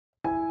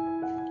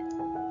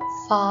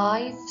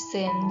Five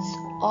sense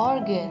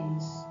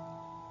organs.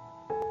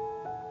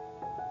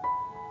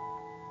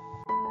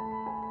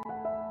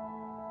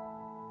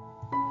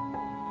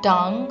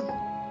 Tongue,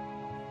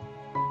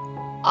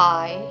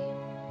 eye,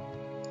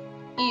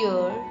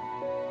 ear,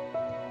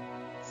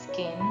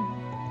 skin,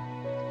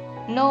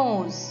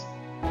 nose.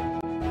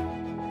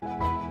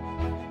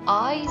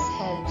 Eyes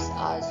helps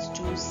us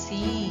to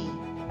see.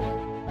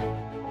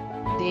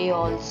 They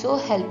also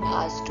help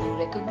us to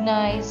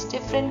recognize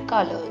different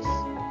colors.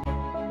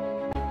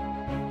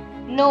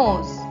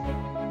 Nose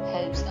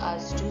helps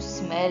us to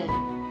smell.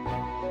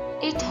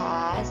 It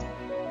has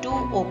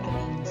two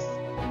openings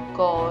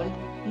called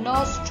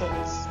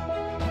nostrils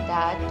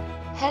that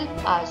help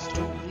us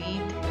to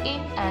breathe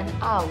in and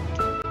out.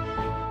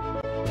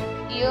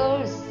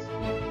 Ears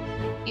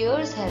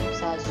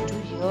helps us to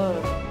hear.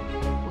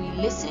 We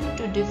listen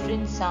to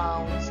different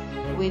sounds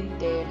with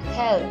their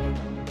help.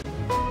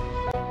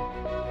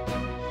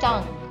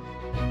 Tongue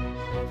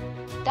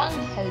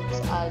helps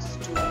us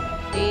to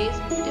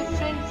taste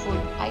different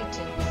food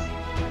items.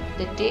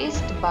 The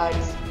taste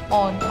buds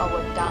on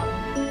our tongue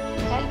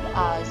help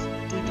us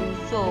to do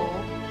so.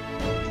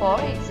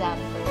 For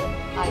example,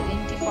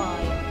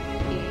 identifying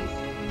if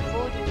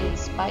food is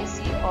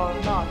spicy or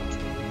not.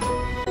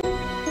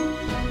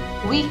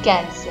 We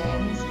can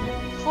sense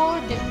 4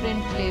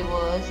 different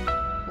flavors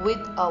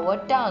with our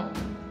tongue: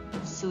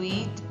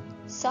 sweet,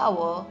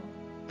 sour,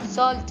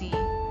 salty,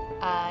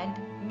 and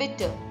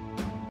bitter.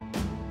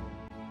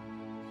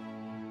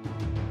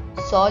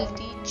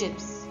 Salty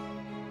chips,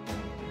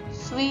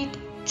 sweet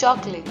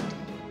chocolate,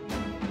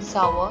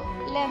 sour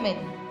lemon,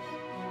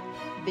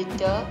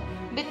 bitter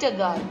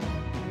gourd.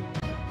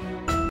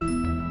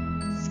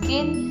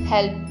 Skin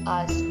helps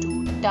us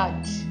to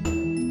touch.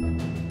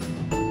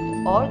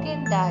 The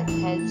organ that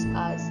helps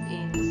us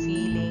in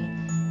feeling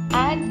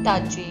and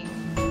touching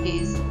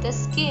is the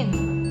skin.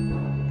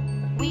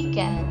 We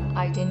can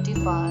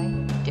identify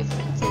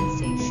different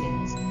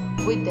sensations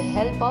with the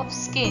help of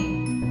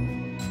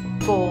skin: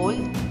 cold,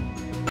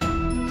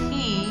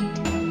 heat,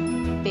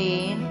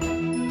 pain,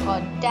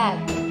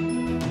 contact.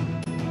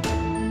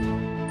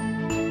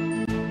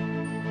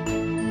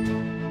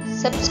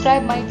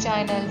 Subscribe my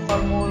channel for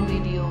more videos.